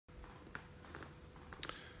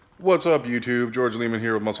What's up, YouTube? George Leeman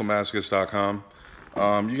here with MuscleMasochist.com.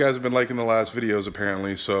 You guys have been liking the last videos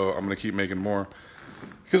apparently, so I'm going to keep making more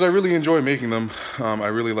because I really enjoy making them. I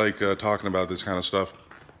really like talking about this kind of stuff.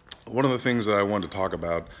 One of the things that I wanted to talk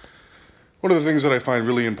about, one of the things that I find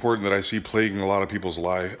really important that I see plaguing a lot of people's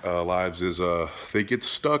lives is they get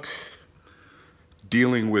stuck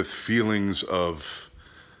dealing with feelings of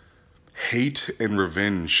hate and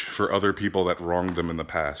revenge for other people that wronged them in the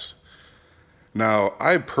past. Now,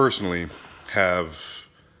 I personally have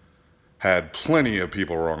had plenty of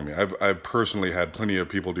people wrong me. I've personally had plenty of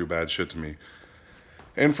people do bad shit to me.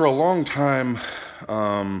 And for a long time,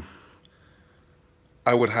 I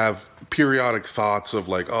would have periodic thoughts of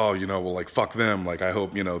like, oh, well, like, fuck them. Like, I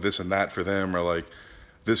hope, this and that for them, or like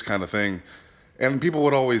this kind of thing. And people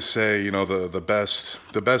would always say, the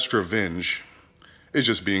best revenge is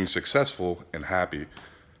just being successful and happy.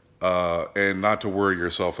 And not to worry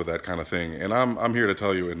yourself with that kind of thing. And I'm here to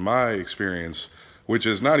tell you, in my experience, which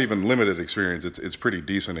is not even limited experience, it's pretty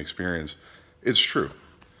decent experience, it's true.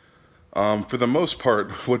 For the most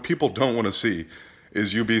part, what people don't want to see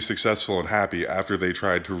is you be successful and happy after they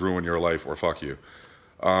tried to ruin your life or fuck you.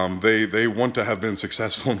 They want to have been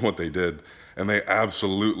successful in what they did, and they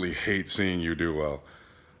absolutely hate seeing you do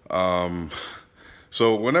well.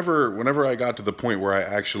 So whenever I got to the point where I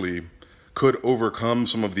actually could overcome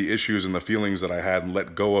some of the issues and the feelings that I had and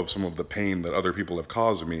let go of some of the pain that other people have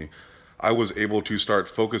caused me, I was able to start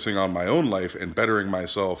focusing on my own life and bettering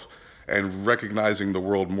myself and recognizing the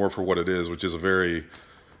world more for what it is, which is a very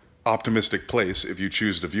optimistic place if you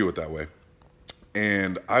choose to view it that way.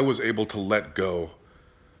 And I was able to let go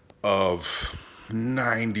of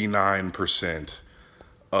 99%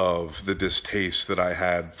 of the distaste that I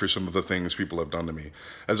had for some of the things people have done to me.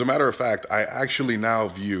 As a matter of fact, I actually now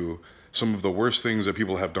view some of the worst things that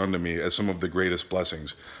people have done to me as some of the greatest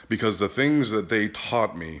blessings, because the things that they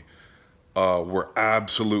taught me were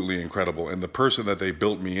absolutely incredible, and the person that they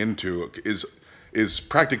built me into is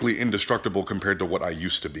practically indestructible compared to what I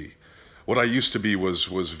used to be. What I used to be was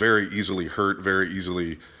very easily hurt, very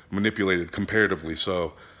easily manipulated, comparatively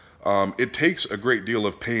so. It takes a great deal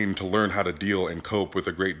of pain to learn how to deal and cope with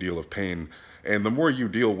a great deal of pain, and the more you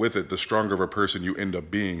deal with it, the stronger of a person you end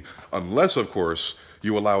up being, unless, of course,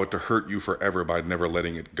 you allow it to hurt you forever by never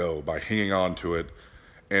letting it go, by hanging on to it,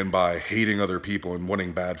 and by hating other people and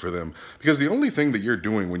wanting bad for them. Because the only thing that you're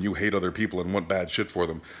doing when you hate other people and want bad shit for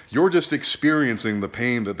them, you're just experiencing the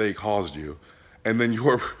pain that they caused you, and then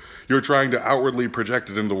you're trying to outwardly project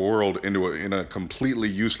it into the world in a completely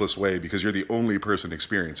useless way because you're the only person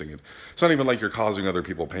experiencing it. It's not even like you're causing other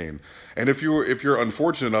people pain. And if you're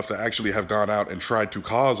unfortunate enough to actually have gone out and tried to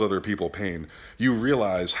cause other people pain, you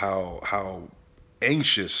realize how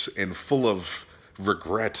anxious and full of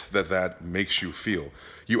regret that makes you feel.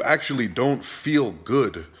 You actually don't feel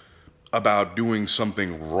good about doing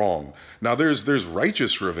something wrong. Now there's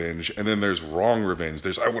righteous revenge, and then there's wrong revenge.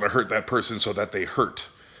 There's I want to hurt that person so that they hurt.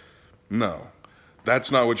 No,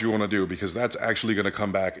 that's not what you want to do, because that's actually going to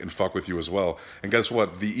come back and fuck with you as well. And guess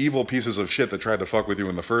what? The evil pieces of shit that tried to fuck with you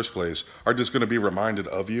in the first place are just going to be reminded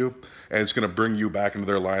of you, and it's going to bring you back into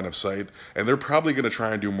their line of sight, and they're probably going to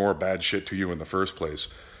try and do more bad shit to you in the first place.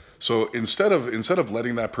 So instead of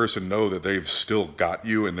letting that person know that they've still got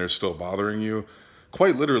you and they're still bothering you,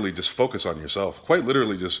 quite literally just focus on yourself. Quite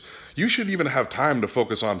literally you should even have time to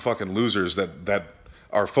focus on fucking losers that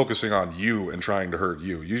are focusing on you and trying to hurt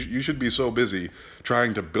you. You should be so busy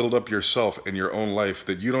trying to build up yourself in your own life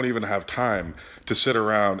that you don't even have time to sit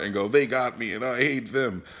around and go, they got me and I hate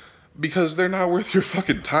them, because they're not worth your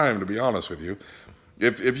fucking time, to be honest with you.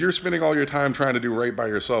 If you're spending all your time trying to do right by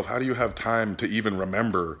yourself, how do you have time to even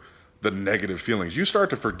remember the negative feelings? You start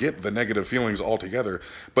to forget the negative feelings altogether,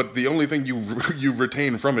 but the only thing you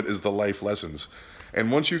retain from it is the life lessons.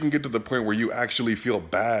 And once you can get to the point where you actually feel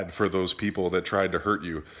bad for those people that tried to hurt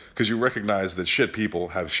you, because you recognize that shit people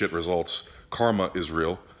have shit results, karma is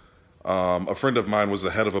real. A friend of mine was the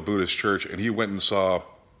head of a Buddhist church, and he went and saw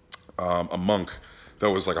a monk that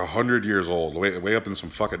was like 100 years old, way up in some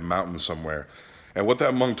fucking mountain somewhere. And what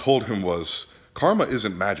that monk told him was, karma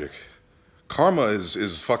isn't magic. Karma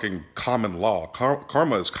is fucking common law.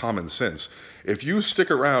 Karma is common sense. If you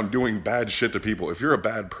stick around doing bad shit to people, if you're a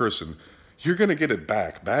bad person, you're going to get it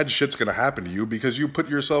back. Bad shit's going to happen to you because you put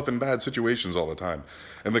yourself in bad situations all the time.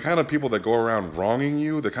 And the kind of people that go around wronging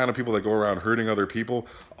you, the kind of people that go around hurting other people,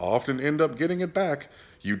 often end up getting it back.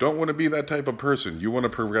 You don't want to be that type of person. You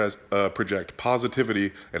want to project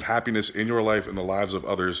positivity and happiness in your life and the lives of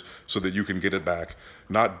others so that you can get it back.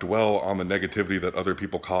 Not dwell on the negativity that other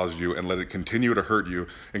people caused you and let it continue to hurt you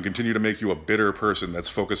and continue to make you a bitter person that's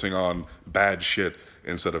focusing on bad shit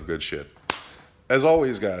instead of good shit. As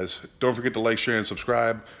always, guys, don't forget to like, share, and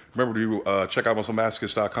subscribe. Remember to check out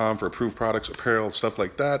musclemasochist.com for approved products, apparel, stuff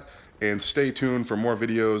like that. And stay tuned for more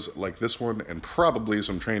videos like this one and probably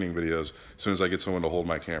some training videos as soon as I get someone to hold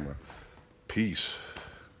my camera. Peace.